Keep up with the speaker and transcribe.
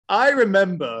I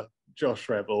remember, Josh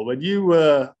Revell, when you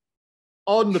were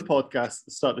on the podcast at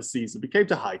the start of the season, we came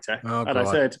to Hitech, and I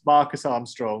said Marcus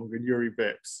Armstrong and Jüri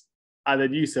Vips. And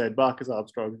then you said Marcus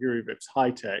Armstrong, Jüri Vips,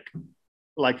 Hitech,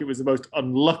 like it was the most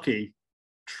unlucky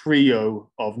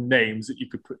trio of names that you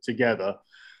could put together.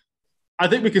 I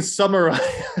think we can summarize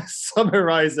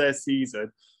their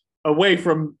season away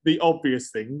from the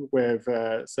obvious thing with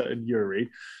certain Jüri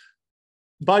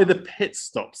by the pit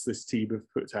stops this team have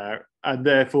put out, and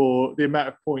therefore the amount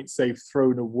of points they've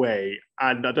thrown away.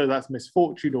 And I don't know if that's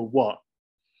misfortune or what.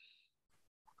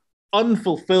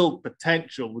 Unfulfilled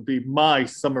potential would be my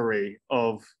summary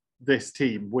of this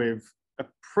team, with a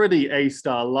pretty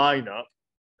A-star lineup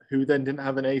who then didn't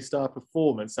have an A-star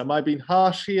performance. Am I being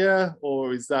harsh here,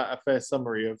 or is that a fair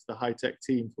summary of the Hitech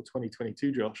team for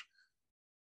 2022, Josh?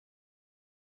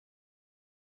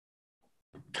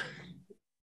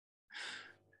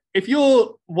 If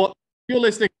you're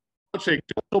listening, watching,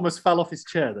 Josh almost fell off his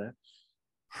chair there.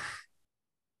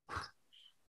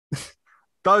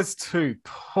 Those two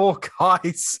poor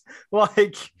guys,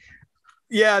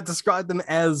 describe them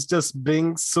as just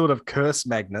being sort of curse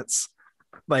magnets.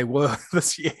 They were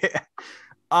this year.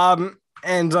 And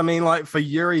I mean, like for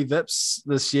Jüri Vips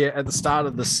this year, at the start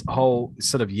of this whole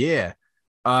sort of year,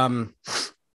 on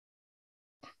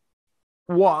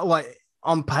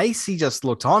pace, he just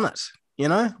looked on it,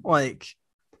 like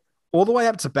all the way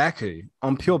up to Baku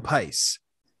on pure pace.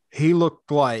 He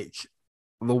looked like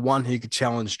the one who could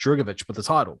challenge Drogovic for the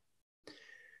title.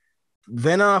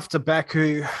 Then after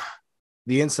Baku,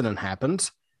 the incident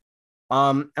happened.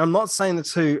 I'm not saying the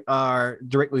two are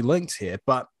directly linked here,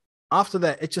 but after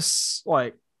that, it just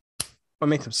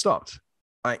momentum stopped.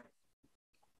 Like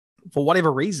for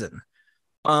whatever reason,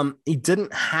 he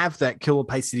didn't have that killer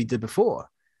pace that he did before.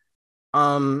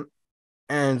 And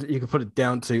you can put it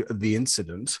down to the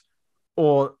incident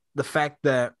or the fact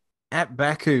that at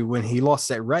Baku, when he lost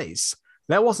that race,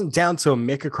 that wasn't down to a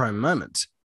Mechachrome moment.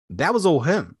 That was all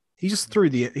him. He just threw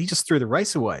the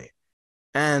race away.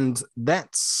 And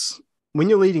that's when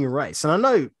you're leading a race. And I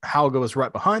know Helga was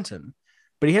right behind him,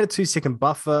 but he had a 2-second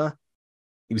buffer.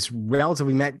 He was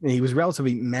relatively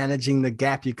managing the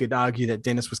gap. You could argue that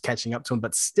Dennis was catching up to him,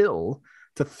 but still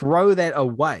to throw that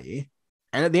away.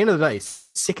 And at the end of the day,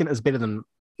 second is better than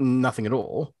nothing at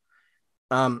all.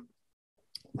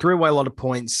 Threw away a lot of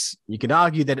points. You could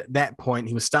argue that at that point,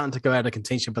 he was starting to go out of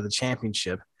contention for the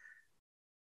championship.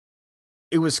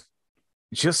 It was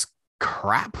just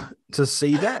crap to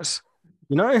see that,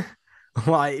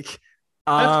 like,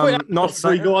 not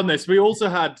before we go on this. We also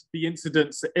had the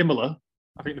incidents at Imola,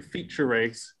 I think the feature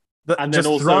race, and then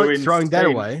also throwing that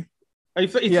away. He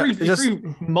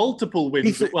threw multiple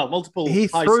wins, multiple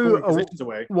high-scoring positions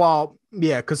away. Well,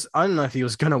 yeah, because I don't know if he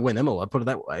was going to win Imola, put it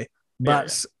that way.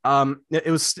 But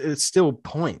it's still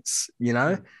points, At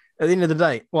the end of the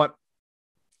day,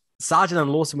 Sargent and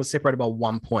Lawson were separated by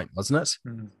 1 point, wasn't it?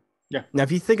 Mm-hmm. Yeah. Now,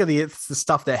 if you think of the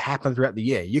stuff that happened throughout the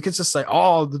year, you could just say,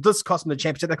 "Oh, this cost him the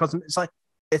championship. That cost him." It's like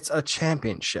it's a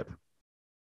championship.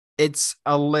 It's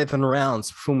 11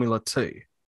 rounds, Formula 2.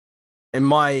 In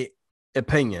my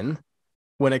opinion,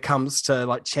 when it comes to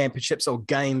like championships or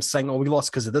games, saying, "Oh, we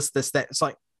lost because of this, that," it's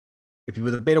like if you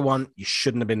were the better one, you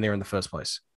shouldn't have been there in the first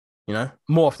place.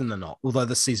 More often than not, although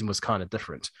this season was kind of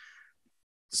different.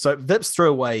 So Vips threw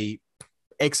away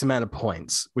X amount of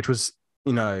points, which was,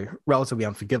 relatively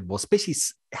unforgivable, especially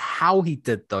how he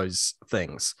did those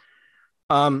things.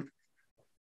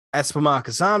 As for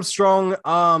Marcus Armstrong,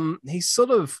 he's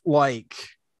sort of like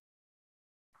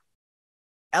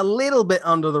a little bit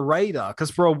under the radar because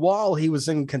for a while he was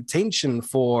in contention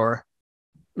for,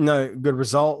 good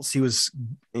results. He was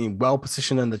well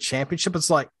positioned in the championship. It's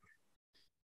like,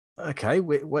 okay,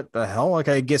 what the hell?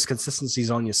 Okay, I guess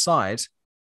consistency's on your side.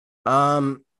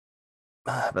 But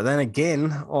then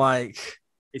again, like...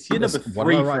 It's year number 3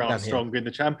 for Armstrong in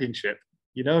the championship,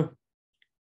 Hey,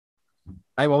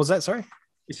 what was that? Sorry?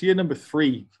 It's year number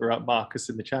 3 for Marcus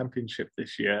in the championship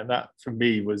this year. And that, for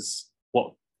me, was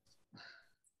what...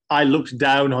 I looked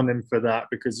down on him for that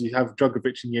because you have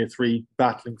Drogovic in year 3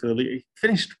 battling for the league.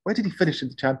 Where did he finish in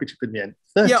the championship in the end?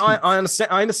 13th. Yeah, I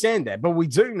understand. I understand that, but we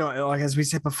do know, like as we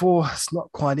said before, it's not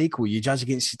quite equal. You judge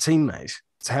against your teammate.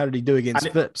 So how did he do against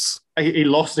Vips? He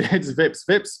lost against Vips.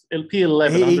 Vips,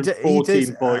 P11,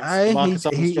 114 points. Marcus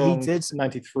Armstrong,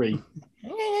 93.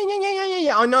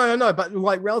 Yeah. I know, but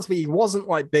like relatively, he wasn't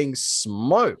like being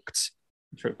smoked.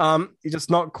 True. He's just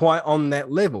not quite on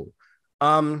that level.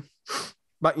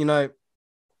 But, he's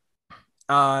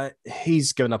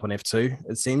going up on F2,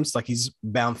 it seems. Like he's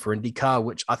bound for IndyCar,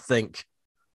 which I think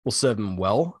will serve him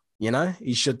well.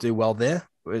 He should do well there,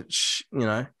 which,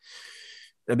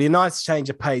 it'd be a nice change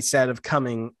of pace out of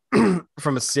coming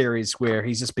from a series where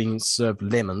he's just been served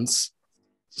lemons.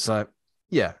 So,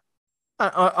 yeah,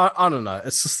 I don't know.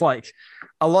 It's just like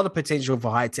a lot of potential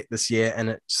for Hitech this year,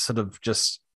 and it sort of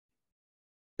just,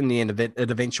 in the end of it,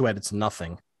 it eventuated to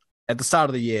nothing. At the start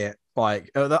of the year, like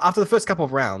after the first couple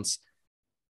of rounds,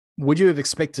 would you have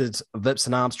expected Vips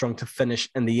and Armstrong to finish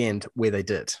in the end where they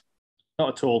did?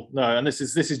 Not at all, no. And this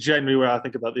is generally where I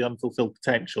think about the unfulfilled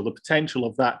potential. The potential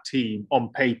of that team on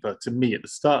paper, to me, at the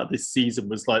start of this season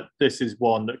was like, this is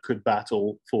one that could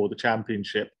battle for the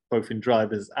championship, both in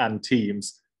drivers and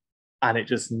teams. And it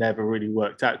just never really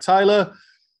worked out. Tyler,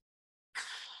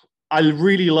 I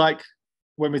really like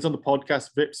when we was on the podcast,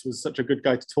 Vips was such a good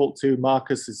guy to talk to.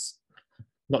 Marcus is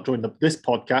not joined this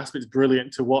podcast, but it's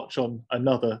brilliant to watch on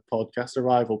another podcast, a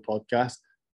rival podcast.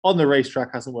 On the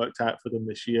racetrack, hasn't worked out for them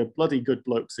this year. Bloody good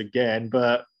blokes again.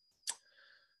 But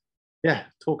yeah,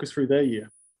 talk us through their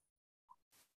year.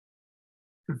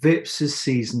 Vips'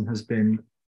 season has been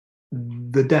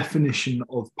the definition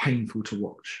of painful to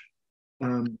watch.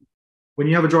 When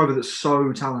you have a driver that's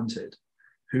so talented,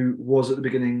 who was at the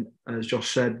beginning, as Josh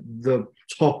said, the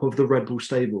top of the Red Bull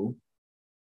stable,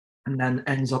 and then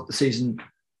ends up the season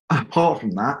apart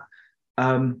from that,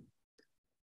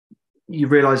 you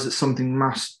realise that something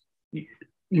must,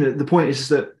 the point is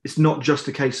that it's not just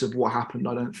a case of what happened,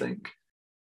 I don't think.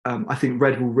 I think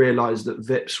Red Bull realised that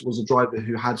Vips was a driver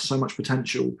who had so much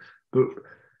potential, but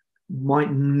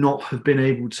might not have been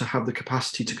able to have the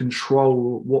capacity to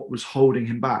control what was holding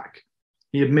him back.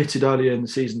 He admitted earlier in the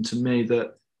season to me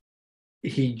that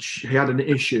he had an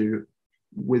issue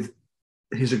with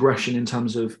his aggression in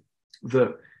terms of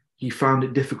that he found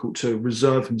it difficult to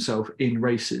reserve himself in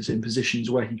races, in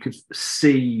positions where he could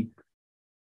see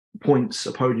points,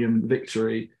 a podium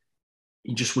victory.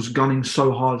 He just was gunning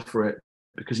so hard for it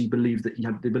because he believed that he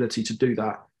had the ability to do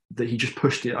that, that he just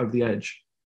pushed it over the edge.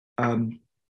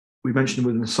 We mentioned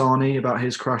with Nassani about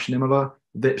his crash in Imola.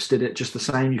 Vips did it just the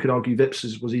same. You could argue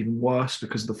Vips was even worse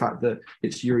because of the fact that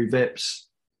it's Jüri Vips.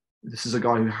 This is a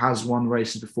guy who has won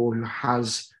races before, who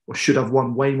has or should have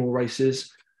won way more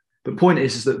races. But the point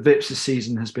is that Vips'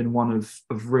 season has been one of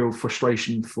real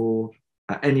frustration for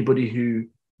anybody who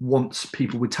wants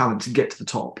people with talent to get to the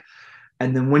top.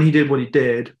 And then when he did what he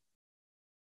did,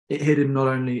 it hit him not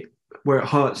only where it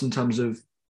hurts in terms of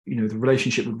the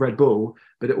relationship with Red Bull,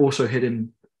 but it also hit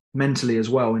him mentally as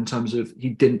well in terms of he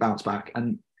didn't bounce back.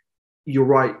 And you're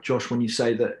right, Josh, when you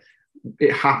say that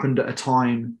it happened at a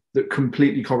time that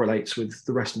completely correlates with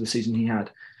the rest of the season he had.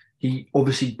 He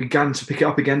obviously began to pick it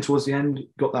up again towards the end,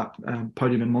 got that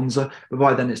podium in Monza, but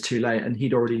by then it's too late, and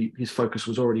his focus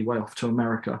was already way off to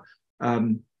America.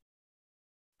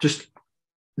 Just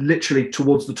literally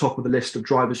towards the top of the list of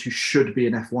drivers who should be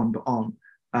in F1 but aren't.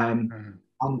 And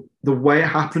the way it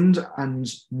happened and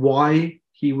why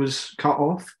he was cut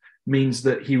off means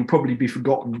that he will probably be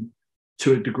forgotten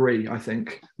to a degree, I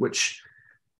think, which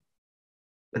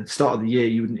at the start of the year,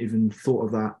 you wouldn't even thought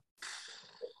of that.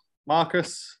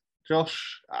 Marcus,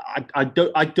 Josh, I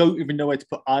don't even know where to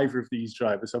put either of these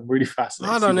drivers. I'm really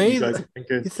fascinated. I don't either.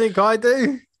 You think I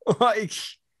do?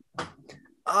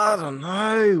 I don't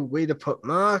know where to put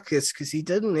Marcus because he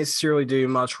didn't necessarily do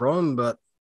much wrong, but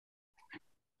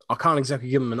I can't exactly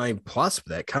give him an A+ for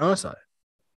that, can't I?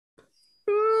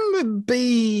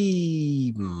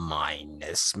 B-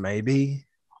 maybe.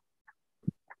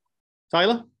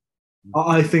 Tyler?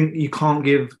 I think you can't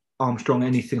give Armstrong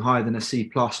anything higher than a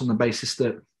C+ on the basis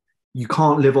that you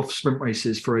can't live off sprint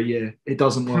races for a year. It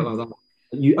doesn't work like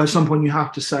that. At some point, you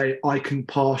have to say, I can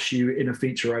pass you in a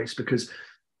feature race, because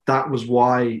that was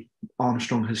why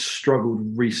Armstrong has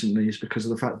struggled recently, is because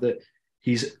of the fact that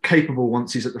he's capable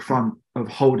once he's at the front of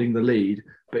holding the lead.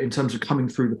 But in terms of coming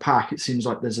through the pack, it seems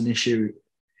like there's an issue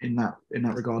in that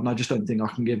regard. And I just don't think I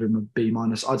can give him a B-.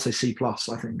 I'd say C+, I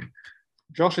think.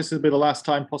 Josh, this will be the last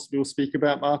time possibly we'll speak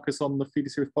about Marcus on the Feeder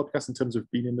Series podcast in terms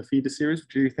of being in the Feeder Series.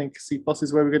 Do you think C+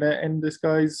 is where we're going to end this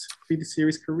guy's Feeder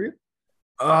Series career?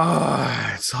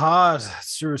 It's hard.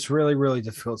 It's really, really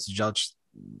difficult to judge.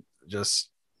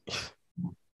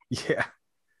 Yeah.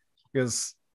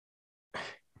 Because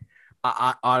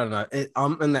I don't know.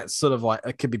 I'm in that sort of like,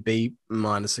 it could be B-,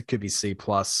 it could be C+.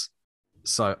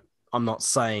 So I'm not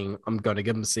saying I'm going to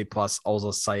give him a C+. All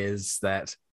I'll say is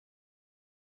that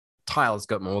Tyler's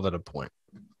got more than a point.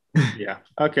 Yeah.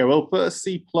 Okay, well, put a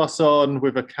C+ on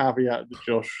with a caveat that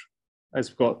Josh has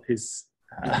got his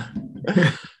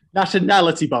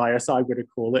nationality bias, I'm going to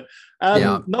call it.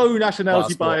 No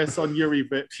nationality bias on Jüri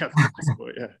Vips.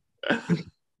 Yeah.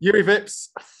 Jüri Vips,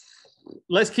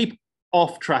 let's keep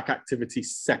off-track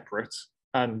activities separate.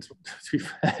 And to be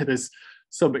fair, there's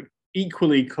some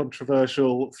equally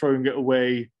controversial throwing it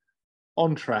away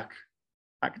on track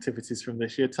activities from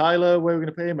this year. Tyler, where are we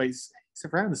going to pay him? He's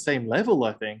around the same level,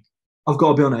 I think. I've got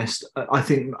to be honest. I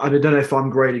think I don't know if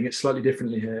I'm grading it slightly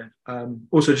differently here.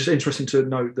 Also, just interesting to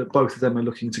note that both of them are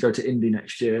looking to go to Indy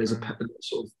next year as a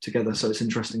sort of together. So it's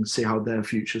interesting to see how their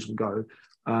futures will go.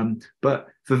 But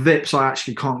for Vips, I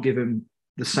actually can't give him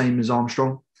the same as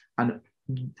Armstrong. And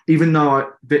even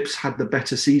though Vips had the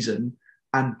better season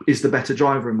and is the better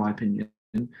driver, in my opinion,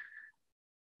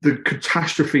 the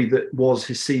catastrophe that was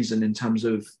his season in terms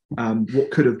of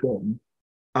what could have been.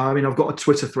 I mean, I've got a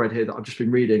Twitter thread here that I've just been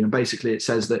reading, and basically it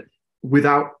says that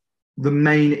without the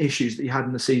main issues that he had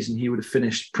in the season, he would have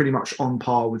finished pretty much on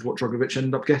par with what Drogovic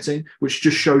ended up getting, which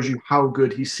just shows you how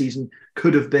good his season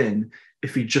could have been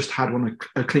if he just had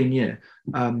a clean year.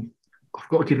 I've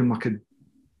got to give him like a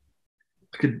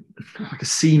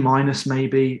C minus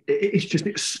maybe.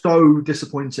 It's so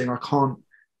disappointing. I can't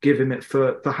give him it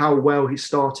for how well he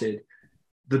started.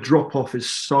 The drop off is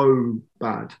so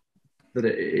bad that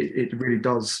it really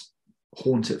does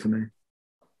haunt it for me.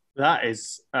 That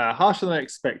is harsher than I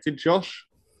expected. Josh,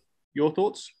 your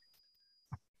thoughts?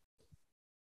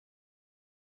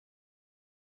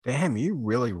 Damn, you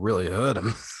really, really hurt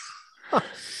him.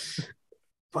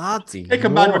 Bloody Kick a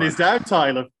man when he's down,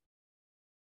 Tyler.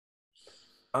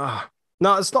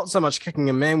 No, it's not so much kicking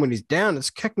a man when he's down. It's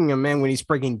kicking a man when he's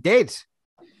freaking dead.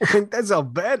 I mean, that's how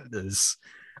bad it is.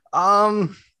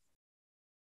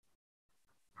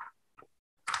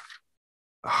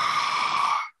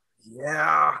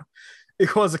 Yeah,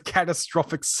 it was a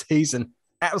catastrophic season.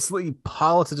 Absolutely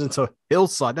piloted into a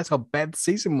hillside. That's how bad the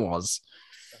season was.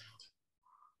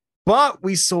 But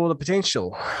we saw the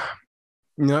potential.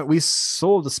 You know, we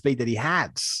saw the speed that he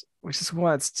had, which is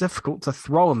why it's difficult to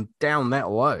throw him down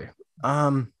that low.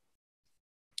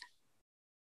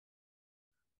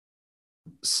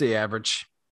 C average.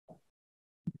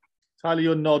 Tyler,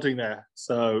 you're nodding there.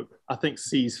 So I think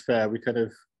C's fair. We kind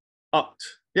of upped.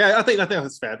 Yeah, I think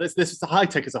that's fair. This is the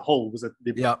Hitech as a whole.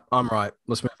 Yeah, I'm right.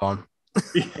 Let's move on.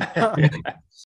 Yeah.